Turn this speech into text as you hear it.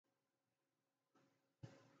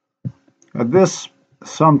This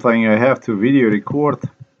something I have to video record.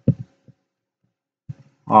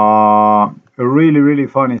 Really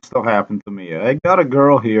funny stuff happened to me. I got a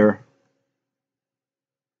girl here.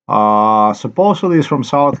 Supposedly is from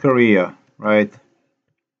South Korea, right?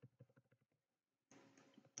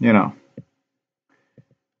 You know.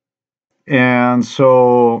 And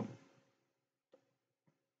so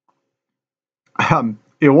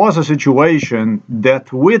it was a situation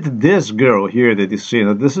that with this girl here that you see,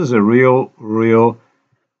 that this is a real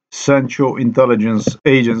Central Intelligence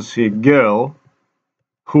Agency girl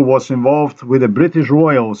who was involved with the British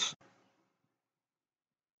Royals.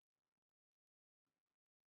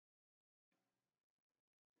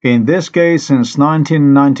 In this case, since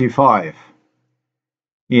 1995.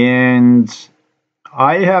 And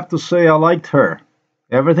I have to say I liked her.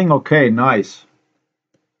 Everything okay, nice.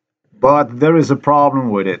 But there is a problem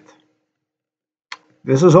with it.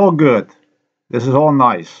 This is all good. This is all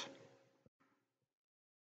nice.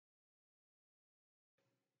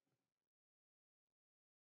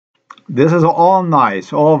 This is all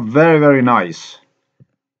nice, all very nice.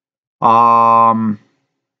 Um,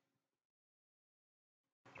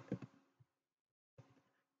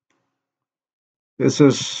 this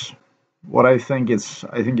is what I think it's.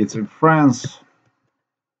 I think it's in France.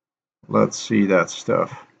 Let's see that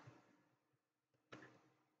stuff.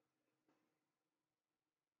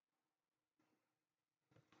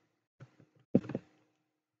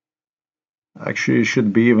 Actually, it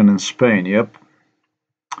should be even in Spain. Yep.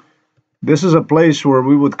 This is a place where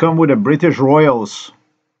we would come with the British Royals.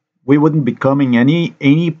 We wouldn't be coming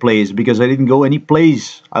any place because I didn't go any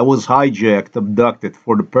place. I was hijacked, abducted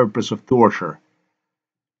for the purpose of torture,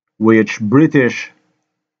 which British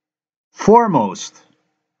foremost,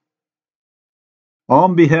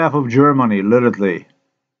 on behalf of Germany, literally,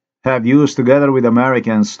 have used together with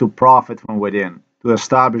Americans to profit from within, to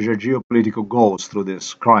establish their geopolitical goals through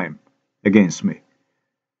this crime against me.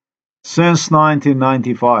 Since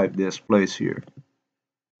 1995, this place here,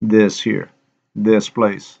 this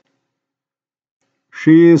place.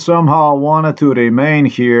 She somehow wanted to remain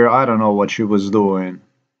here. I don't know what she was doing.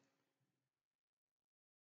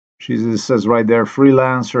 She just says right there,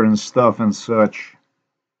 freelancer and stuff and such.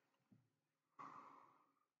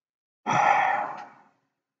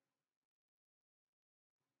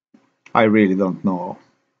 I really don't know.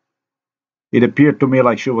 It appeared to me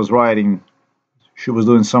like she was writing, she was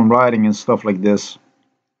doing some writing and stuff like this.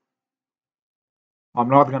 I'm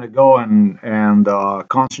not gonna go and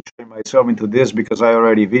concentrate myself into this because I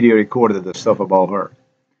already video recorded the stuff about her.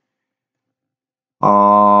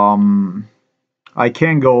 I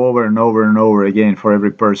can't go over and over and over again for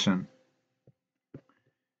every person.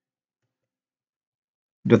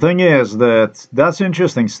 The thing is that that's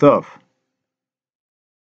interesting stuff.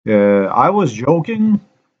 I was joking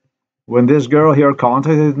when this girl here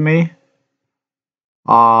contacted me,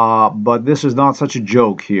 but this is not such a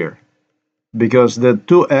joke here because the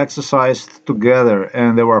two exercised together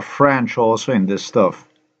and they were French also in this stuff.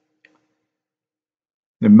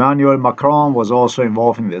 Emmanuel Macron was also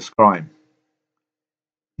involved in this crime.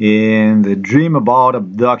 In the dream about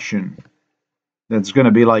abduction, that's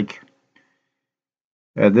gonna be like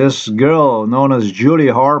this girl known as Julie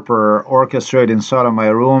Harper orchestrated inside of my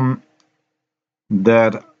room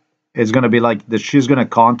that it's gonna be like that she's gonna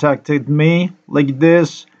contact me like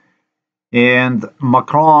this, and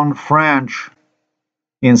Macron French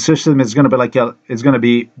insisted it's gonna be like it's gonna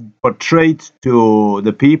be portrayed to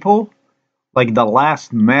the people like the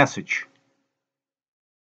last message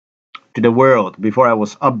to the world before I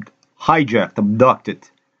was hijacked, abducted.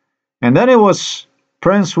 And then it was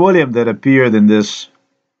Prince William that appeared in this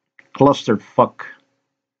clusterfuck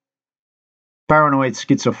paranoid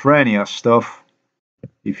schizophrenia stuff,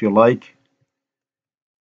 if you like,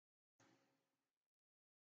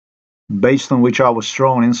 based on which I was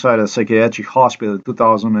thrown inside a psychiatric hospital in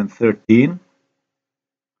 2013.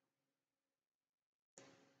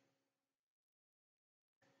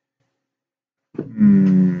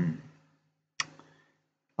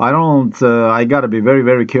 I gotta be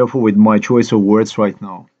very careful with my choice of words right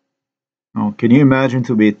now. Now, can you imagine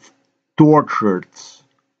to be tortured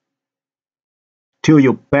till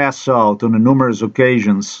you pass out on numerous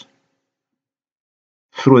occasions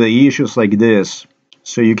through the issues like this,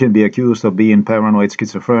 so you can be accused of being paranoid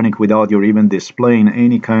schizophrenic without you even displaying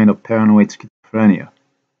any kind of paranoid schizophrenia?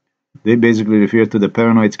 They basically refer to the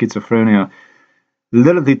paranoid schizophrenia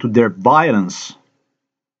literally to their violence,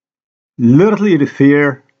 literally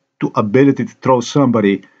refer to ability to throw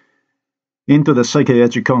somebody into the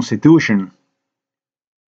psychiatric institution,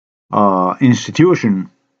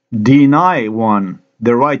 deny one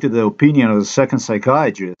the right to the opinion of a second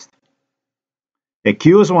psychiatrist,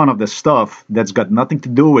 accuse one of the stuff that's got nothing to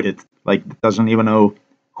do with it, like doesn't even know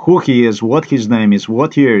who he is, what his name is,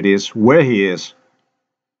 what year it is, where he is,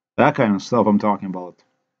 that kind of stuff I'm talking about.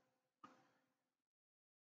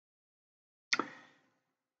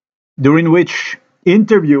 During which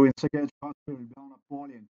interview in psychiatric hospital down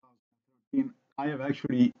Napoleon in 2013, I have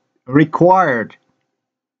actually required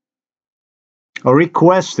or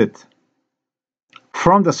requested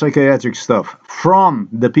from the psychiatric stuff, from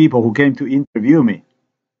the people who came to interview me,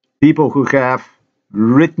 people who have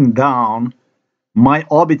written down my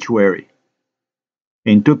obituary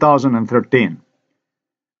in 2013,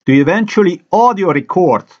 to eventually audio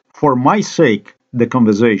record for my sake the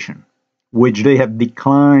conversation, which they have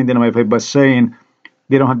declined in my favor by saying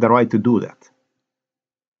they don't have the right to do that.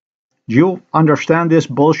 Do you understand this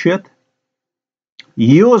bullshit?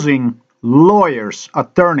 Using lawyers,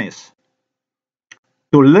 attorneys,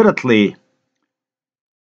 to literally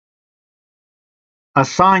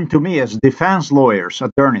assign to me as defense lawyers,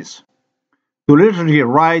 attorneys, to literally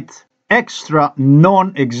write extra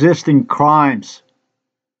non-existing crimes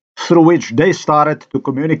through which they started to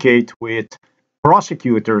communicate with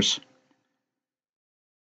prosecutors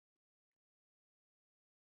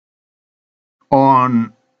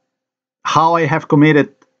on how I have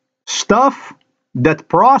committed stuff that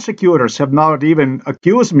prosecutors have not even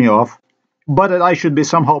accused me of, but that I should be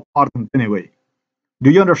somehow pardoned anyway. Do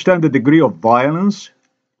you understand the degree of violence?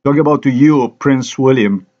 Talking about to you, Prince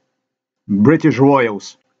William, British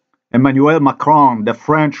royals, Emmanuel Macron, the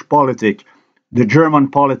French politic, the German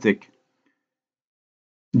politic.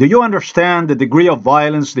 Do you understand the degree of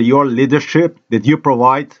violence that your leadership, that you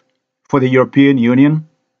provide for the European Union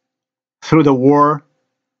through the war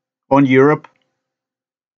on Europe,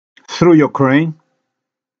 through Ukraine,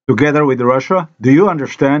 together with Russia? Do you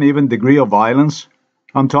understand even the degree of violence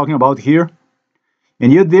I'm talking about here?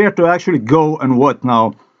 And you dare to actually go and what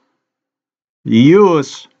now?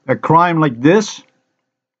 Use a crime like this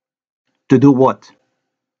to do what?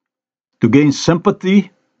 To gain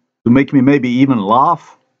sympathy? To make me maybe even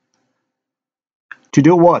laugh? To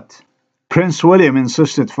do what? Prince William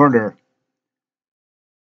insisted further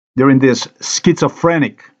during these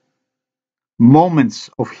schizophrenic moments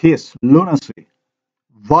of his lunacy,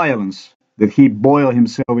 violence that he boiled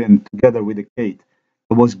himself in together with the Kate,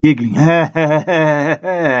 who was giggling.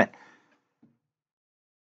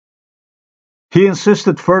 He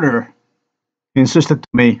insisted further. He insisted to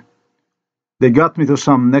me. They got me to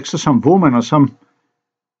some next to some woman or some.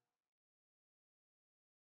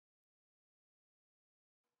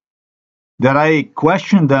 That I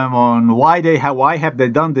questioned them on why have they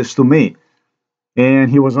done this to me, and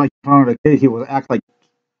he was like in front of the Kate. He would act like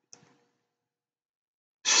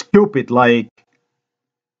stupid, like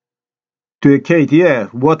to the Kate. Yeah,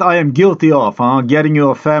 what I am guilty of, huh? Getting you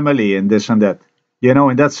a family and this and that. You know,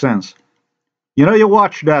 in that sense. You know, you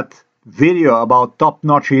watch that video about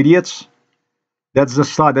top-notch idiots. That's the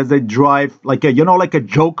style that they drive like a, you know, like a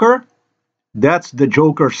Joker. That's the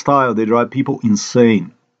Joker style. They drive people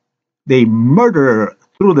insane. They murder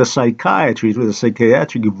through the psychiatry, through the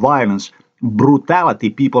psychiatric violence, brutality,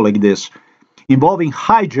 people like this, involving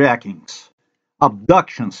hijackings,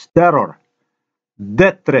 abductions, terror,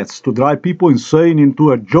 death threats to drive people insane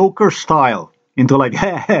into a Joker style, into like,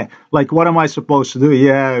 like what am I supposed to do?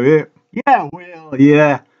 Yeah, Will,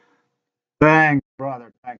 yeah. Thanks,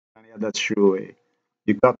 brother. Thanks, man. Yeah, that's true.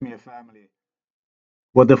 You got me a family.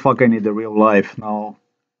 What the fuck I need a real life now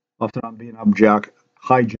after I'm being hijacked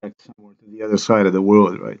somewhere to the other side of the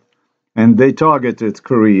world, right? And they targeted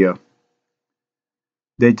Korea.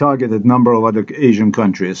 They targeted a number of other Asian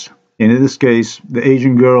countries. And in this case, the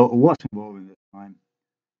Asian girl was involved in this crime.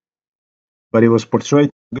 But it was portrayed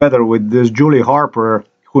together with this Julie Harper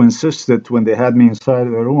who insisted when they had me inside the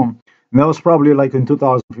room, and that was probably like in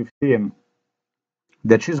 2015,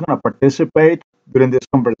 that she's going to participate during this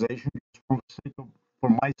conversation for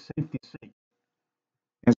my safety's sake.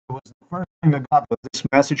 And so it was the first thing I got was this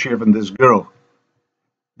message here from this girl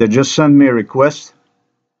that just sent me a request.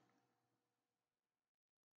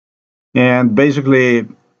 And basically,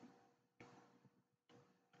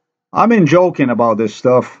 I've been joking about this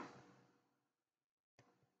stuff.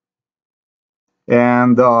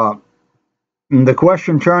 And the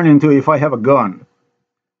question turned into if I have a gun.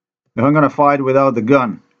 If I'm going to fight without the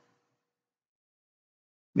gun.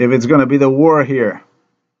 If it's going to be the war here.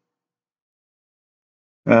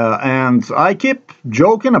 And I keep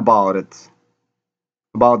joking about it.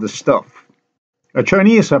 About the stuff. The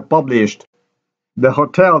Chinese have published the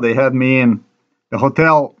hotel they had me in. The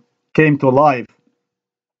hotel came to life.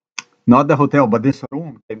 Not the hotel, but this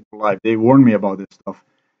room came to life. They warned me about this stuff.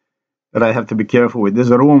 that I have to be careful with. This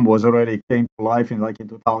room was already came to life in like in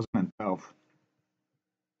 2012.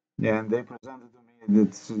 Yeah, and they presented to me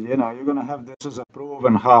that, you're gonna have this as a proof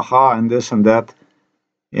and haha and this and that.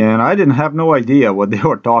 And I didn't have no idea what they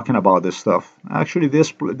were talking about this stuff. Actually,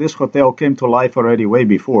 this hotel came to life already way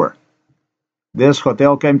before. This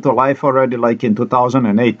hotel came to life already like in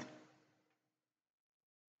 2008.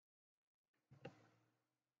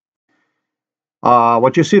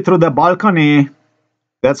 What you see through the balcony,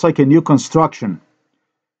 that's like a new construction.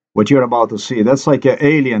 What you're about to see, that's like an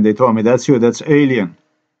alien. They told me that's you. That's alien,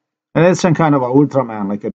 and it's some kind of a Ultraman,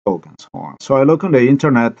 like a joke and so on. So I look on the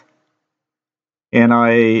internet and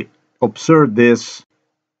I observed this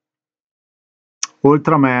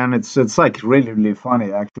Ultraman. It's like really really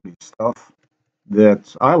funny actually stuff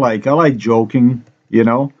that I like. I like joking,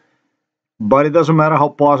 but it doesn't matter how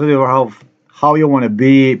positive or how you want to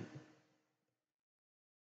be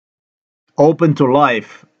open to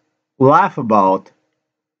life, laugh about.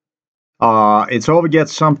 It's always get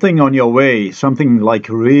something on your way, something like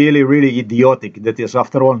really, really idiotic that is,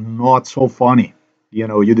 after all, not so funny.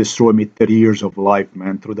 You destroy me 30 years of life,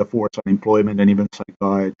 man, through the force of employment and even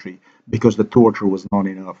psychiatry, because the torture was not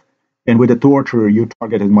enough. And with the torture, you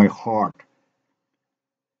targeted my heart.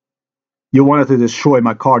 You wanted to destroy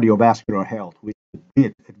my cardiovascular health, which you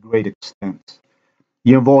did at great extent.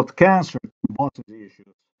 You involved cancer to combust the issues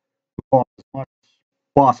to cause as much as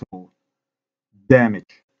possible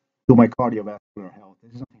damage to my cardiovascular health.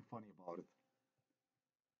 There's nothing funny about it.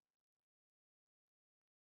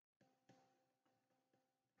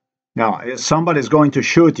 Now, if somebody's going to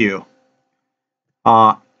shoot you,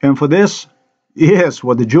 and for this, yes,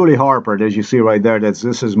 what the Julie Harper that you see right there,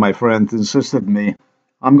 this is my friend, insisted me,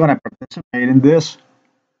 I'm going to participate in this.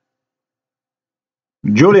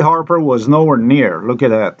 Julie Harper was nowhere near. Look at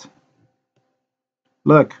that.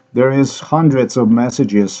 Look, there is hundreds of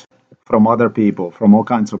messages from other people, from all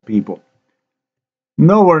kinds of people.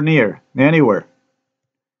 Nowhere near, anywhere.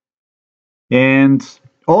 And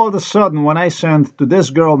all of a sudden, when I send to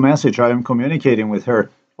this girl message, I am communicating with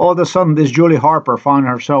her, all of a sudden this Julie Harper found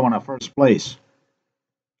herself in a first place.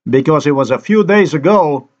 Because it was a few days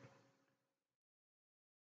ago,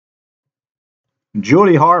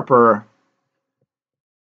 Julie Harper,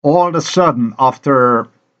 all of a sudden, after,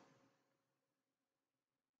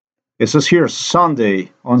 it says here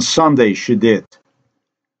Sunday, on Sunday she did.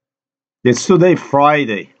 It's today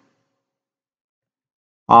Friday.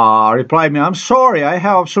 Replied me, I'm sorry, I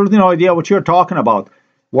have absolutely no idea what you're talking about.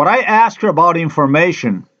 What I asked her about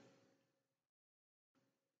information,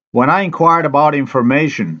 when I inquired about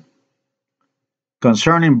information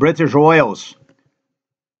concerning British oils,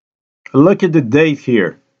 look at the date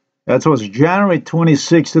here. That was January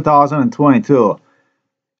 26, 2022.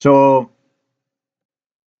 So,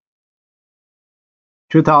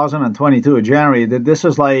 2022, January, this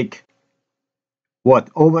is like, what,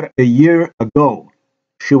 over a year ago.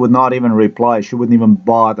 She would not even reply. She wouldn't even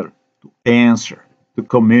bother to answer, to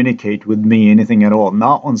communicate with me anything at all.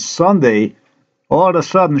 Now on Sunday, all of a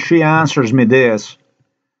sudden she answers me this.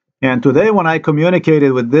 And today when I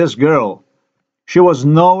communicated with this girl, she was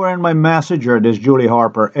nowhere in my messenger, this Julie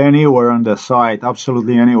Harper, anywhere on the site,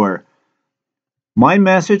 absolutely anywhere. My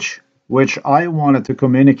message, which I wanted to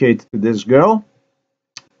communicate to this girl,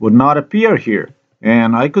 would not appear here.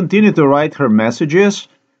 And I continued to write her messages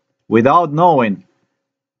without knowing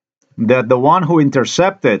that the one who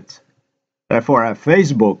intercepted for her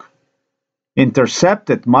Facebook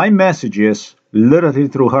intercepted my messages literally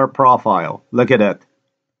through her profile. Look at that.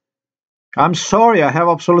 I'm sorry, I have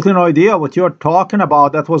absolutely no idea what you're talking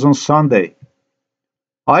about. That was on Sunday.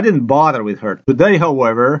 I didn't bother with her. Today,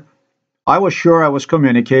 however, I was sure I was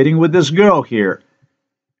communicating with this girl here.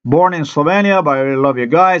 Born in Slovenia, but I really love you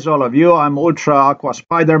guys, all of you. I'm Ultra Aqua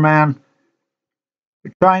Spider-Man.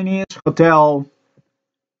 The Chinese hotel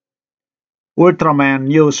Ultraman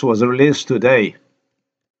news was released today.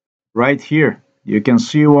 Right here. You can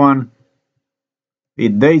see one.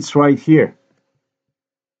 It dates right here.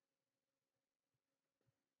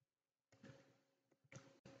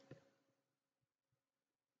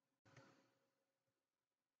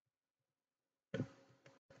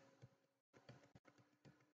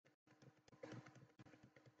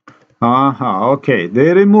 Okay,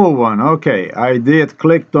 they remove one. Okay, I did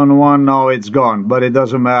clicked on one, now it's gone, but it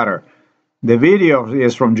doesn't matter. The video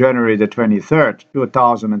is from January the 23rd,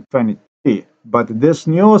 2023. But this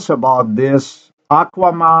news about this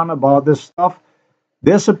Aquaman, about this stuff,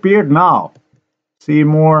 disappeared now. See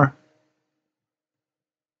more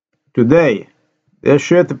today. This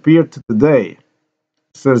shit appeared today.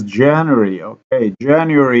 It says January. Okay,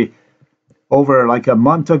 January over like a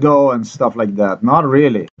month ago and stuff like that. Not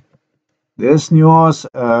really. This news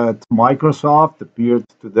at Microsoft appeared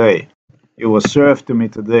today. It was served to me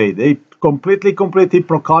today. They completely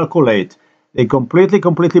procalculate. They completely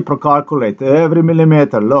procalculate every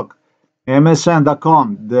millimeter. Look,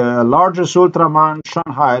 MSN.com, the largest Ultraman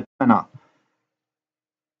Shanghai, China.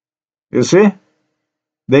 You see?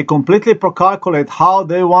 They completely procalculate how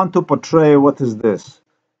they want to portray what is this.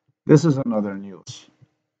 This is another news.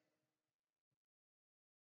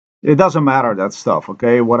 It doesn't matter that stuff,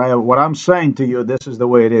 okay? What I'm saying to you, this is the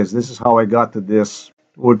way it is. This is how I got to this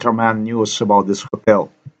Ultraman news about this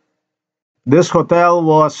hotel. This hotel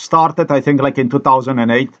was started, I think, like in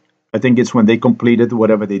 2008. I think it's when they completed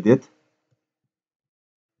whatever they did.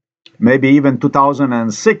 Maybe even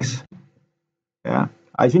 2006. Yeah,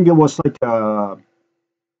 I think it was like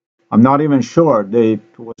I'm not even sure.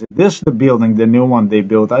 Was it this the building, the new one they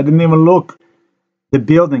built? I didn't even look. The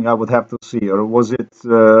building I would have to see, or was it?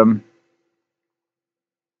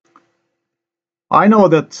 I know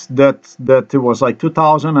that it was like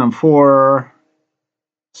 2004,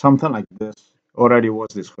 something like this. Already was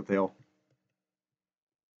this hotel,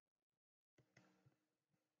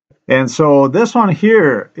 and so this one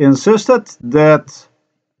here insisted that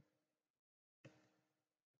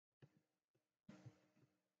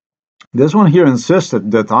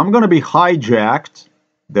I'm going to be hijacked,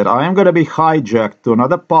 that I am going to be hijacked to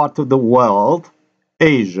another part of the world,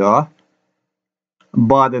 Asia,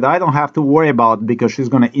 but that I don't have to worry about because she's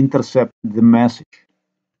going to intercept the message.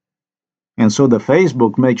 And so the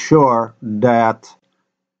Facebook makes sure that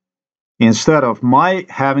instead of my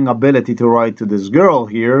having ability to write to this girl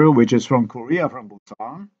here, which is from Korea, from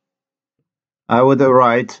Busan, I would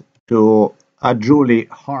write to a Julie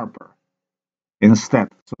Harper instead.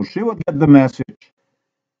 So she would get the message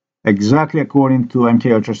exactly according to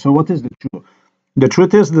MKUltra. So what is the truth? The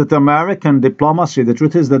truth is that American diplomacy, the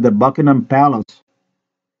truth is that the Buckingham Palace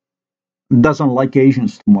doesn't like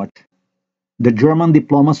Asians too much. The German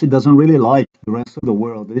diplomacy doesn't really like the rest of the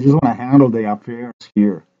world. They just want to handle their affairs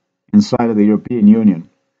here inside of the European Union.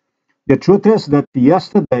 The truth is that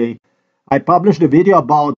yesterday I published a video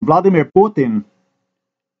about Vladimir Putin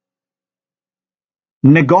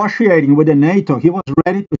negotiating with the NATO. He was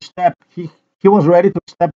ready to step. He was ready to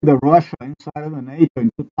step with Russia inside of the NATO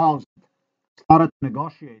in 2000. Started to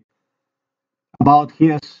negotiate about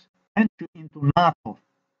his entry into NATO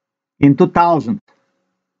in 2000.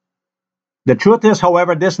 The truth is,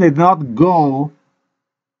 however, this did not go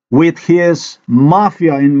with his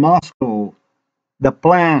mafia in Moscow, the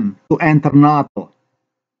plan to enter NATO.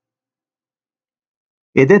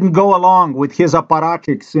 It didn't go along with his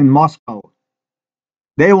apparatchiks in Moscow.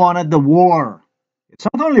 They wanted the war. It's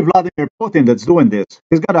not only Vladimir Putin that's doing this.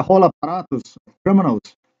 He's got a whole apparatus of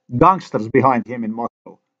criminals, gangsters behind him in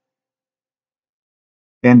Moscow.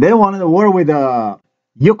 And they wanted a war with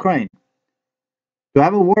Ukraine. To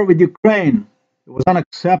have a war with Ukraine, it was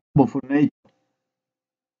unacceptable for NATO.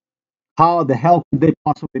 How the hell could they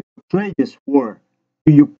possibly portray this war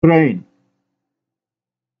to Ukraine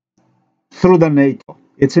through the NATO?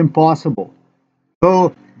 It's impossible.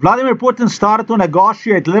 So Vladimir Putin started to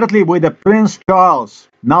negotiate literally with the Prince Charles,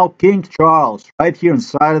 now King Charles, right here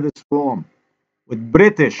inside of this room, with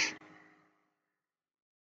British,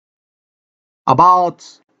 about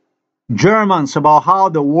Germans, about how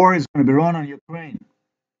the war is going to be run on Ukraine.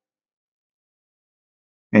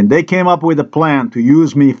 And they came up with a plan to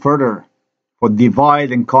use me further for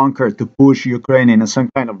divide and conquer, to push Ukraine in some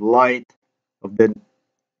kind of light of the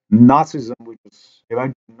Nazism, which is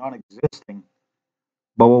eventually non-existing,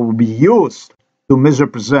 but will be used to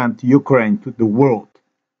misrepresent Ukraine to the world.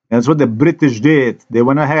 And that's what the British did. They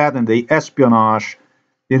went ahead and they espionage,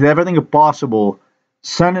 did everything possible,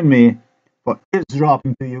 sending me for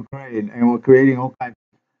eavesdropping to Ukraine, and were creating all kinds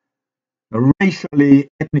of racially,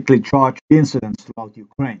 ethnically charged incidents throughout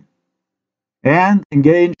Ukraine, and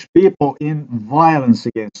engaged people in violence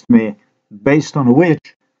against me, based on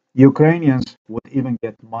which Ukrainians would even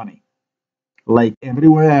get money, like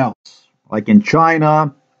everywhere else, like in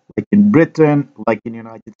China, like in Britain, like in the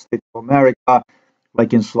United States of America,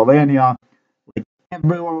 like in Slovenia, like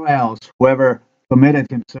everywhere else. Whoever committed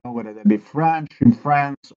himself, whether they be French in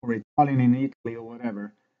France or Italian in Italy or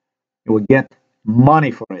whatever, he would get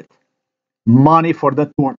money for it, money for the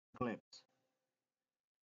torture clips.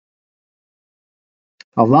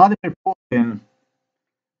 Vladimir Putin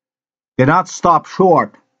did not stop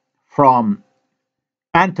short from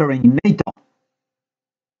entering NATO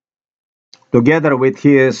together with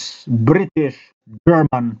his British,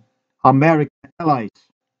 German, American allies,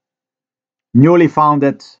 newly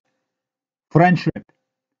founded friendship.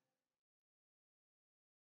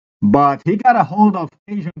 But he got a hold of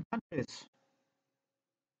Asian countries.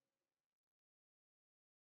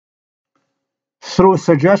 through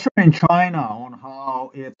suggestion in China on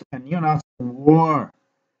how it's a neo-Nazi war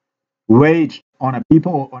waged on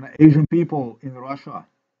Asian people in Russia.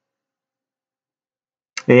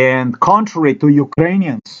 And contrary to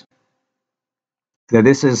Ukrainians, that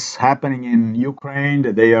this is happening in Ukraine,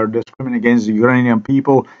 that they are discriminating against the Ukrainian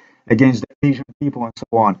people, against the Asian people, and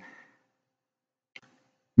so on,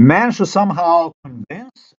 managed to somehow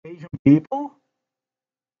convince Asian people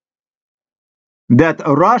that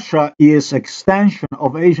Russia is extension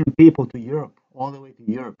of Asian people to Europe, all the way to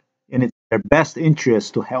Europe, and it's their best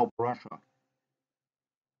interest to help Russia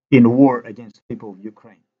in war against the people of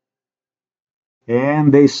Ukraine.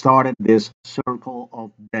 And they started this circle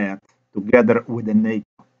of death together with the NATO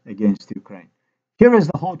against Ukraine. Here is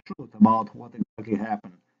the whole truth about what exactly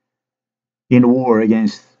happened in war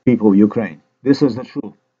against people of Ukraine. This is the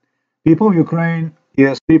truth. People of Ukraine,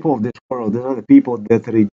 yes, people of this world, these are the people that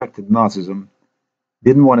rejected Nazism,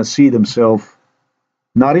 didn't want to see themselves,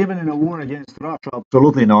 not even in a war against Russia,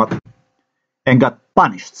 absolutely not, and got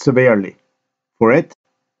punished severely for it.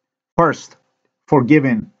 First, for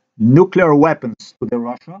giving nuclear weapons to the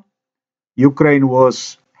Russia. Ukraine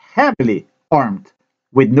was heavily armed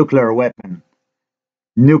with nuclear weaponry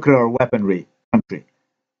country.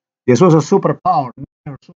 This was a superpower,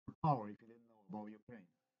 nuclear superpower, if you didn't know about Ukraine.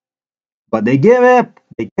 But they gave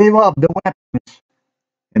up the weapons,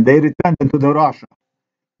 and they returned them to the Russia.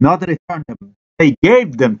 Not returned them, they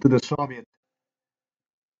gave them to the Soviet,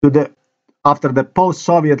 after the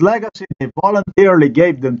post-Soviet legacy, they voluntarily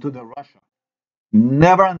gave them to the Russia.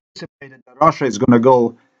 Never anticipated that Russia is going to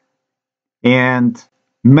go and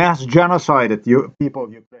mass genocide at people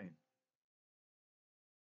of Ukraine.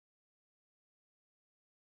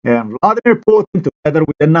 And Vladimir Putin, together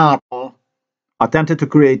with the NATO, attempted to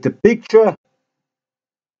create a picture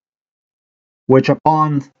which,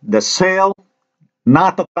 upon the sale,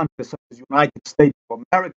 NATO countries such as United States of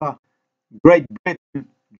America, Great Britain,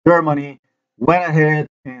 Germany went ahead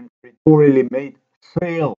and territorially made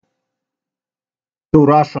sale to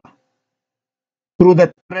Russia through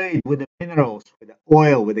the trade with the minerals, with the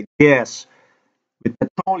oil, with the gas, with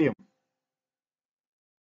petroleum.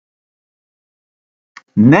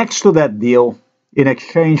 Next to that deal, in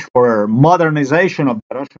exchange for modernization of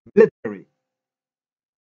the Russian military,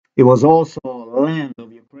 it was also land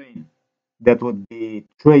of Ukraine that would be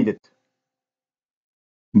traded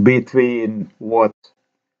between what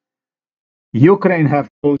Ukraine have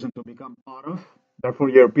chosen to become part of, therefore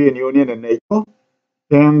European Union and NATO,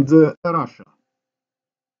 and Russia.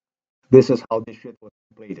 This is how this shit was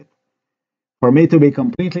completed. For me to be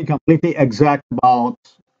completely exact about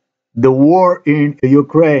the war in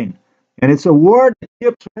Ukraine, and it's a war that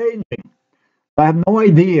keeps changing. I have no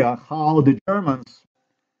idea how the Germans,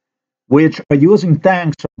 which are using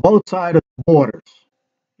tanks on both sides of the borders,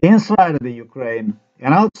 inside of the Ukraine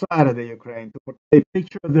and outside of the Ukraine, to portray a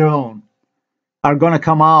picture of their own, are going to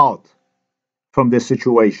come out from this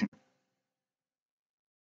situation.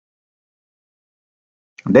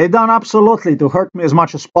 They've done absolutely to hurt me as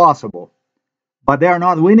much as possible, but they are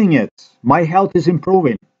not winning it. My health is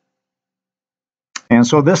improving. And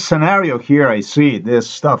so this scenario here, I see this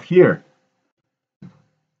stuff here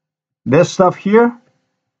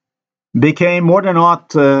became more than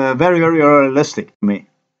not very, very realistic to me.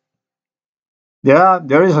 Yeah,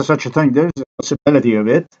 there is such a thing. There is a possibility of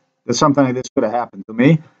it, that something like this could have happened to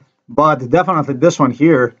me. But definitely this one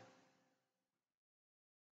here,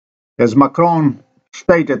 as Macron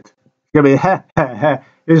stated,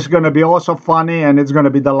 it's going to be also funny, and it's going to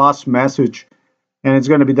be the last message. And it's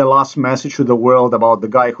going to be the last message to the world about the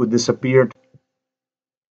guy who disappeared.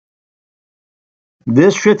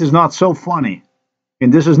 This shit is not so funny.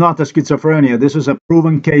 And this is not a schizophrenia. This is a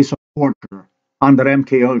proven case of torture under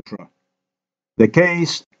MK Ultra. The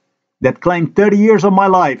case that claimed 30 years of my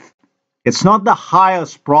life. It's not the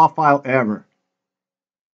highest profile ever,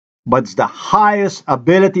 but it's the highest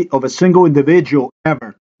ability of a single individual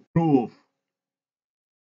ever to prove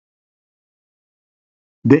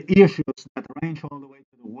the issues that range all the way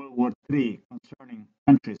to the World War III concerning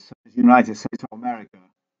countries such as the United States of America,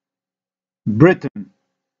 Britain,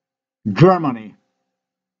 Germany,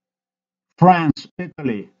 France,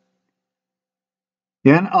 Italy,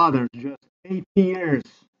 and others just 80 years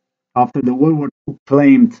after the World War II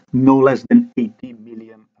claimed no less than 80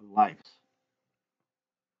 million lives.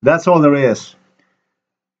 That's all there is.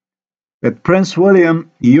 But Prince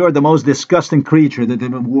William, you're the most disgusting creature that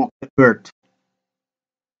ever walked the earth.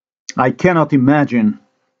 I cannot imagine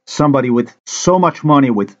somebody with so much money,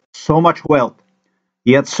 with so much wealth,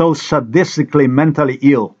 yet so sadistically mentally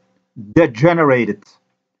ill, degenerated,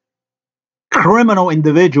 criminal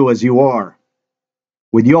individual as you are,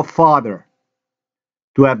 with your father,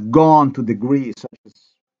 to have gone to degrees such as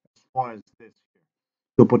far as this,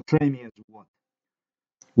 to portray me as what?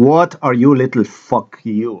 What are you, little fuck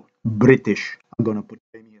you, British, are gonna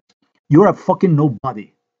portray me as? You're a fucking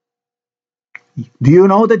nobody. Do you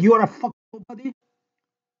know that you are a fucking nobody?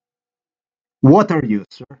 What are you,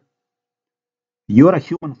 sir? You're a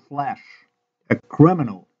human flesh, a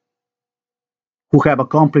criminal who have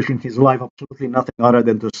accomplished in his life absolutely nothing other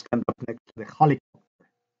than to stand up next to the helicopter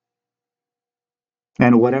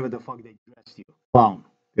and whatever the fuck they dressed you, clown,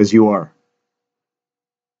 as you are,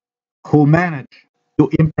 who managed to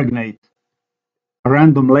impregnate a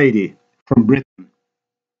random lady from Britain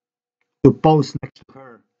to pose next to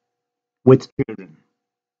her with children.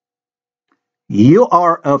 You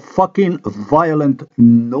are a fucking violent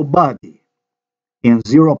nobody. In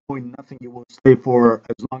 0 point nothing you will stay for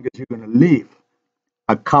as long as you're gonna live.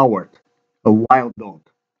 A coward, a wild dog,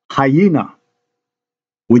 hyena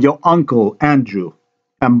with your uncle Andrew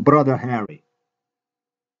and brother Harry.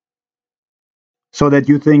 So that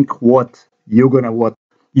you think what you're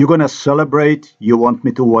gonna celebrate, you want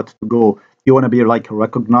me to what to go, you wanna be like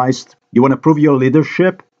recognized, you wanna prove your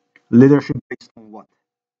leadership. Leadership based on what?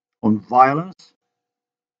 On violence?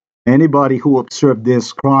 Anybody who observed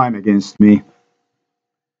this crime against me,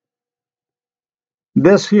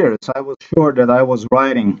 this here, so I was sure that I was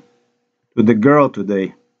writing to the girl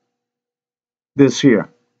today, this here,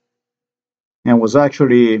 and was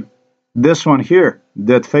actually this one here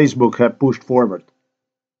that Facebook had pushed forward.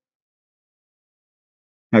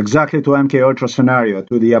 Exactly to MK Ultra scenario,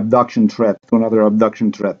 to the abduction threat, to another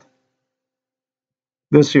abduction threat.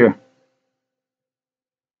 This here.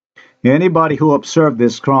 Anybody who observed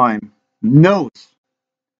this crime knows,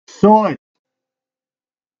 saw it,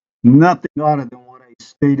 nothing other than what I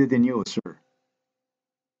stated in you, sir.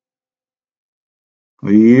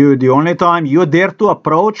 You, the only time you dare to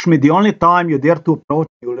approach me, the only time you dare to approach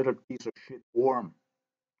me, you little piece of shit worm,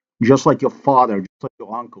 just like your father, just like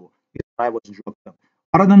your uncle, if I was drugged up.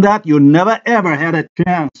 Other than that, you never ever had a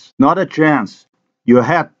chance, not a chance. You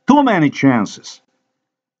had too many chances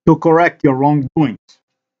to correct your wrongdoings.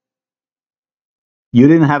 You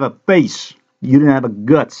didn't have a face. You didn't have a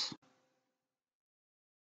guts.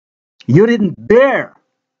 You didn't dare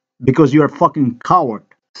because you're a fucking coward,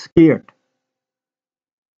 scared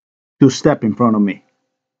to step in front of me.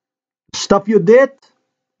 The stuff you did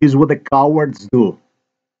is what the cowards do.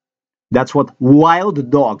 That's what wild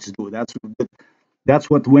dogs do. That's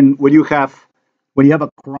what when you have a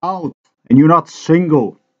crowd and you're not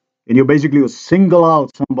single and you basically single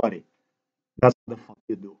out somebody. That's what the fuck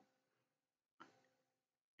you do.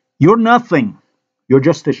 You're nothing. You're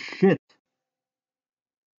just a shit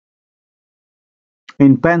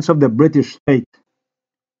in pants of the British state,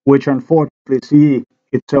 which unfortunately see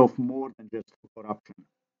itself more than just corruption.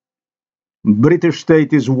 British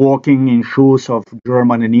state is walking in shoes of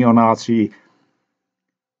German and neo-Nazi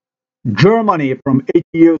Germany from 80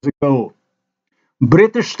 years ago.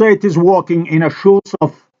 British state is walking in the shoes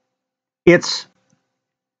of its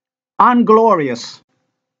unglorious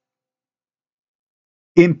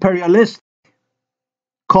imperialist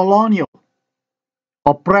colonial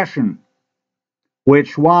oppression,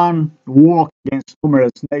 which won war against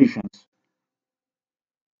numerous nations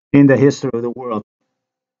in the history of the world.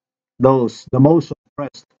 Those, the most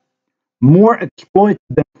oppressed, more exploited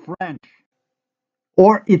than French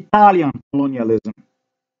or Italian colonialism,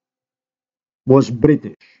 was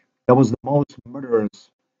British. That was the most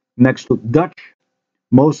murderous, next to Dutch,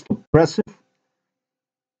 most oppressive,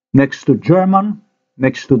 next to German,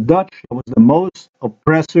 next to Dutch. That was the most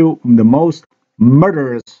oppressive, the most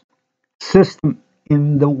murderous system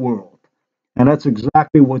in the world. And that's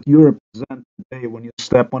exactly what you represent today when you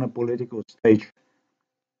step on a political stage.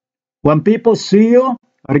 When people see you,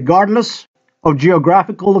 regardless of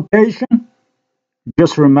geographical location,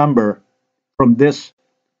 just remember from this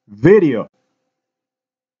video,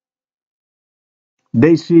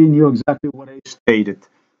 they see in you exactly what I stated.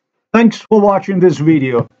 Thanks for watching this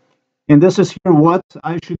video. And this is here what?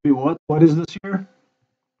 I should be what? What is this here?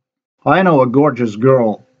 I know a gorgeous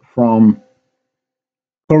girl from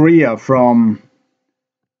Korea, from...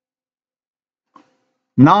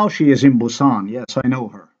 Now she is in Busan. Yes, I know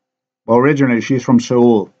her. Well, originally she's from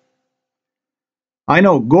Seoul. I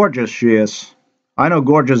know gorgeous she is. I know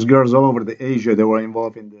gorgeous girls all over the Asia that were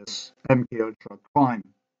involved in this MK Ultra crime.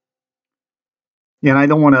 And I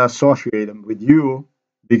don't want to associate them with you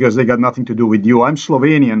because they got nothing to do with you. I'm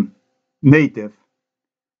Slovenian native.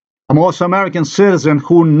 I'm also American citizen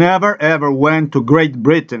who never ever went to Great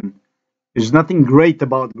Britain. There's nothing great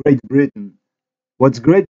about Great Britain. What's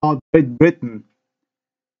great about Great Britain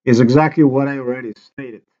is exactly what I already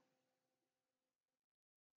stated.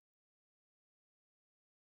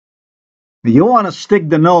 You want to stick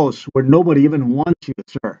the nose where nobody even wants you,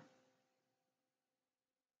 sir.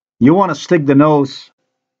 You want to stick the nose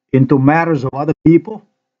into matters of other people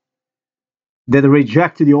that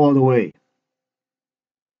rejected you all the way.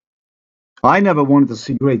 I never wanted to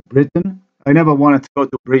see Great Britain. I never wanted to go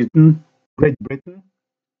to Britain, Great Britain.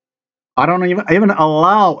 I don't even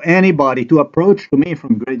allow anybody to approach to me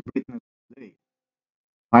from Great Britain today.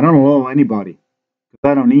 I don't allow anybody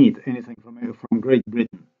because I don't need anything from Great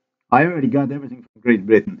Britain. I already got everything from Great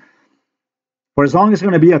Britain. For as long as it's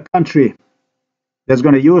going to be a country that's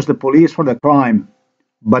going to use the police for the crime,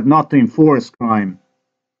 but not to enforce crime,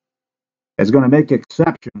 it's going to make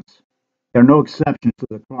exceptions. There are no exceptions to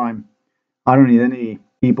the crime. I don't need any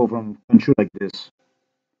people from a country like this.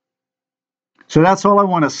 So that's all I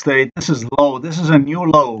want to state. This is low. This is a new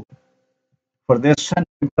low for this Central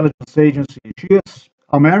Intelligence Agency. She is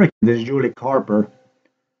American, this Julie Harper.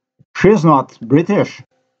 She's not British.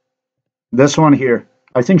 This one here.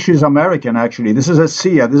 I think she's American, actually. This is a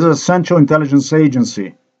CIA. This is a Central Intelligence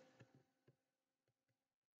Agency.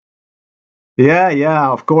 Yeah,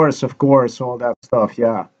 of course, all that stuff,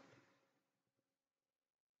 yeah.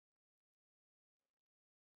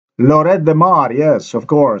 Lorette de Mar, yes, of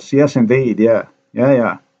course. Yes, indeed, yeah.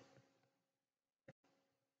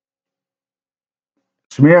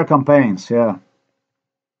 Smear campaigns, yeah.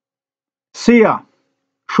 CIA,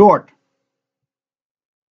 short.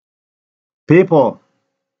 People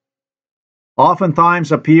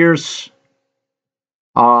oftentimes appears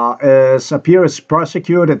as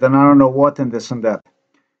prosecuted and I don't know what and this and that.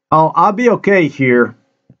 I'll be okay here.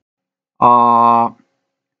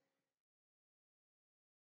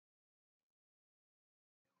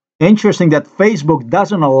 Interesting that Facebook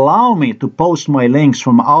doesn't allow me to post my links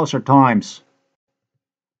from Author Times.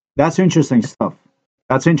 That's interesting stuff.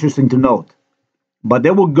 That's interesting to note. But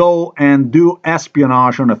they will go and do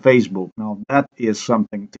espionage on a Facebook. Now that is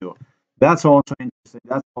something too. That's also interesting.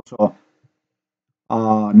 That's also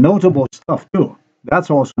notable stuff too.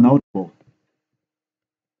 That's also notable.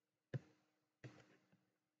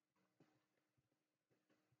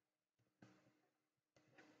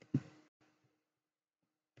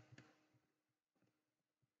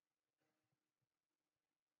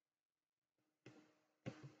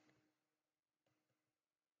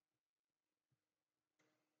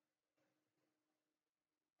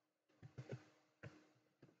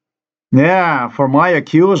 Yeah, for my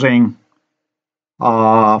accusing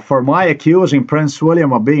Prince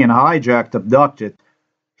William of being hijacked, abducted,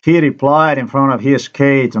 he replied in front of his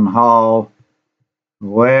Kate on how,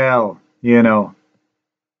 well, you're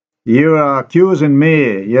accusing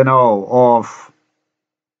me, of.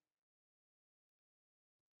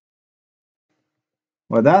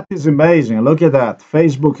 Well, that is amazing. Look at that.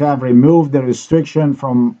 Facebook have removed the restriction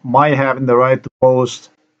from my having the right to post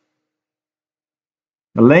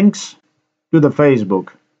links to the Facebook.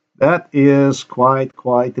 That is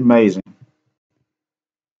quite amazing.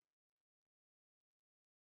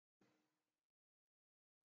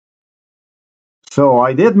 So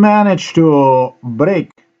I did manage to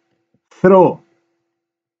break through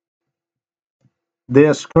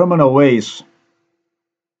this criminal ways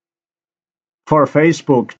for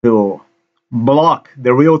Facebook to block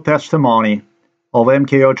the real testimony of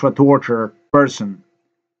MK Ultra torture person,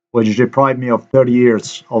 which deprived me of 30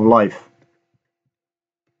 years of life.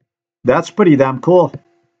 That's pretty damn cool.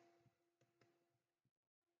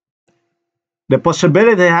 The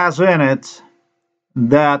possibility has in it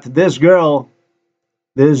that this girl,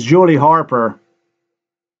 this Julie Harper,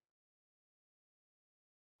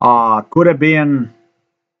 could have been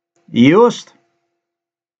used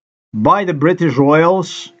by the British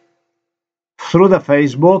royals through the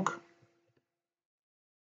Facebook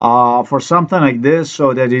for something like this,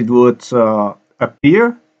 so that it would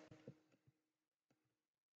appear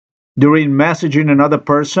during messaging another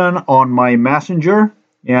person on my messenger,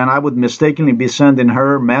 and I would mistakenly be sending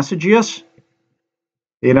her messages.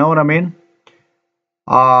 You know what I mean?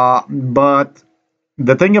 But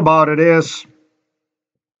the thing about it is,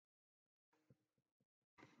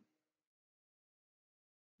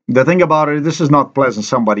 this is not pleasant.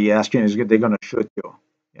 Somebody asking, is they're gonna shoot you?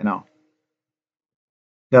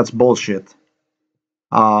 That's bullshit.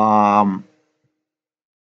 Um,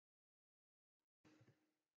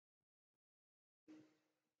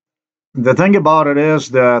 the thing about it is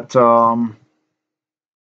that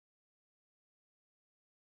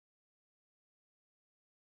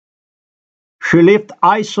she lived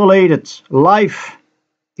isolated life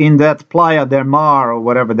in that Playa del Mar or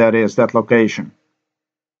whatever that is, that location.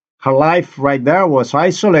 Her life right there was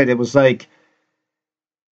isolated. It was like,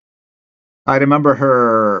 I remember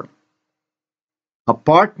her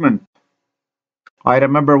apartment I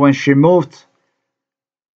remember when she moved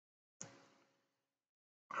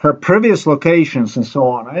her previous locations and so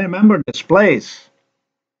on. I remember this place.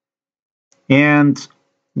 And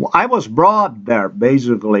I was brought there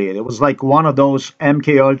basically. It was like one of those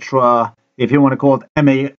MK Ultra, if you want to call it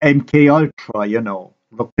MK Ultra,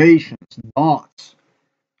 locations, dots,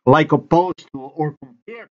 like opposed to or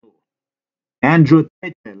compared to Andrew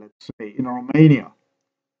Tate, let's say, in Romania,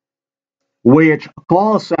 which a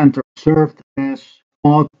call center served as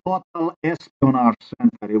a total espionage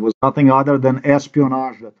center. It was nothing other than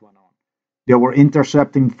espionage that went on. They were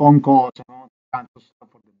intercepting phone calls and all kinds of stuff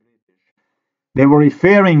for the British. They were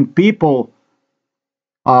referring people.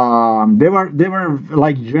 They were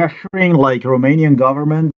like gesturing like Romanian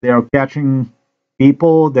government. They are catching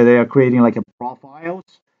people that they are creating like a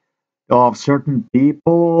profiles of certain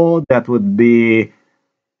people that would be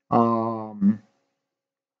um,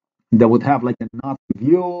 that would have like a Nazi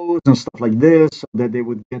views and stuff like this, so that they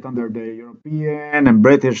would get under the European and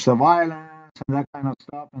British surveillance and that kind of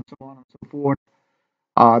stuff and so on and so forth.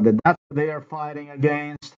 That's what they are fighting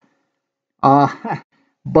against. Uh,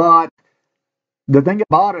 but the thing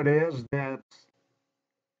about it is that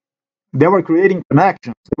they were creating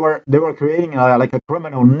connections. They were creating like a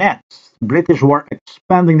criminal nets. British were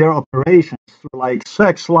expanding their operations through like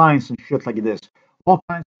sex lines and shit like this. All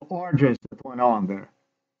kinds of orgies that went on there.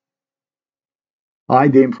 I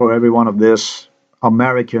deem for every one of this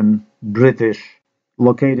American, British,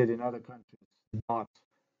 located in other countries, not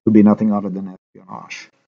to be nothing other than espionage.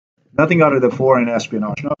 Nothing other than foreign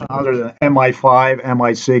espionage. Nothing other than MI5,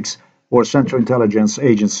 MI6, or Central Intelligence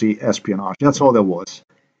Agency espionage. That's all there was.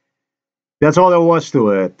 That's all there was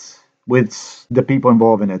to it, with the people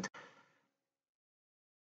involved in it.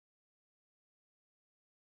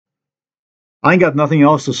 I ain't got nothing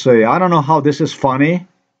else to say. I don't know how this is funny,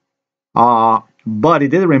 but it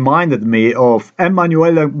did reminded me of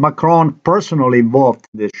Emmanuel Macron personally involved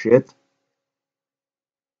in this shit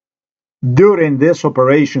during this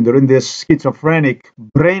operation, during this schizophrenic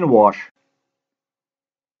brainwash.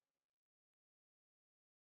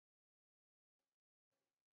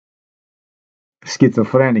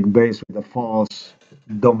 Schizophrenic based with a false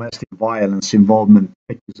domestic violence involvement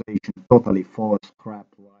accusation, totally false crap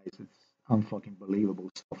lies. It's unfucking believable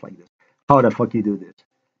stuff like this. How the fuck you do this?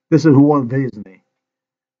 This is Walt Disney.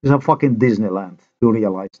 This is a fucking Disneyland to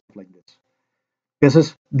realize stuff like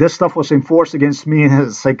this. This stuff was enforced against me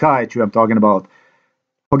in psychiatry. I'm talking about.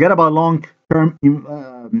 Forget about long-term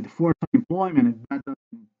forced employment.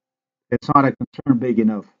 It's not a concern big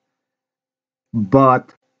enough.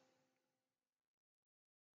 But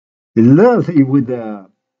literally, with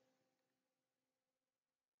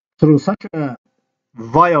through such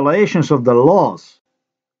violations of the laws,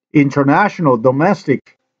 international,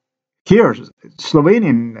 domestic, here,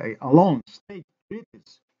 Slovenian alone, state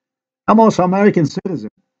treaties. I'm also American citizen,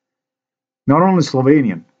 not only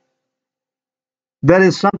Slovenian. That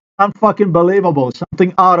is something unfucking believable,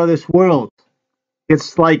 something out of this world.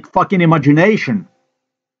 It's like fucking imagination.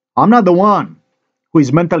 I'm not the one who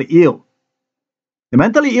is mentally ill. The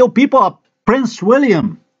mentally ill people are Prince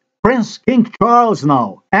William, Prince King Charles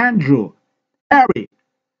now, Andrew, Harry.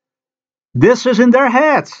 This is in their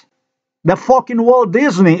heads. The fucking Walt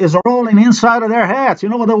Disney is rolling inside of their heads. You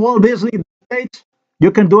know what the Walt Disney states?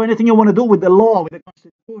 You can do anything you want to do with the law, with the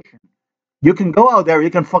Constitution. You can go out there,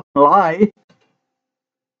 you can fucking lie.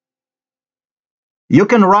 You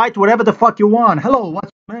can write whatever the fuck you want. Hello, what's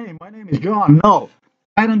your name? My name is John. No.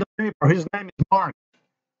 Write on the paper, his name is Mark.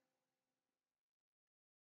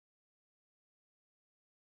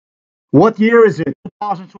 What year is it?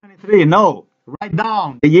 2023? No. Write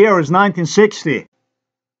down. The year is 1960.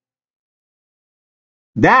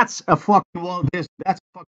 That's a fucking Walt Disney. That's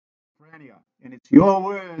a fucking schizophrenia. And it's your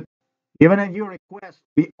word. Even at your request,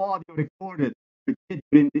 be audio recorded.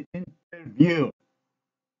 In the interview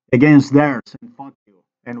against theirs, and fuck you.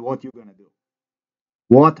 And what you gonna do?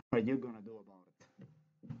 What are you gonna do about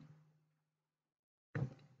it?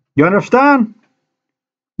 You understand?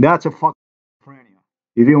 That's a fucking schizophrenia.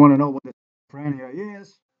 If you want to know what the schizophrenia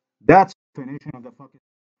is, that's the definition of the fucking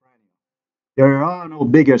schizophrenia. There are no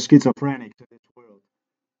bigger schizophrenics in this world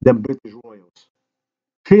than British royals.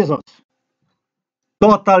 Jesus.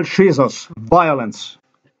 Total Jesus. Violence.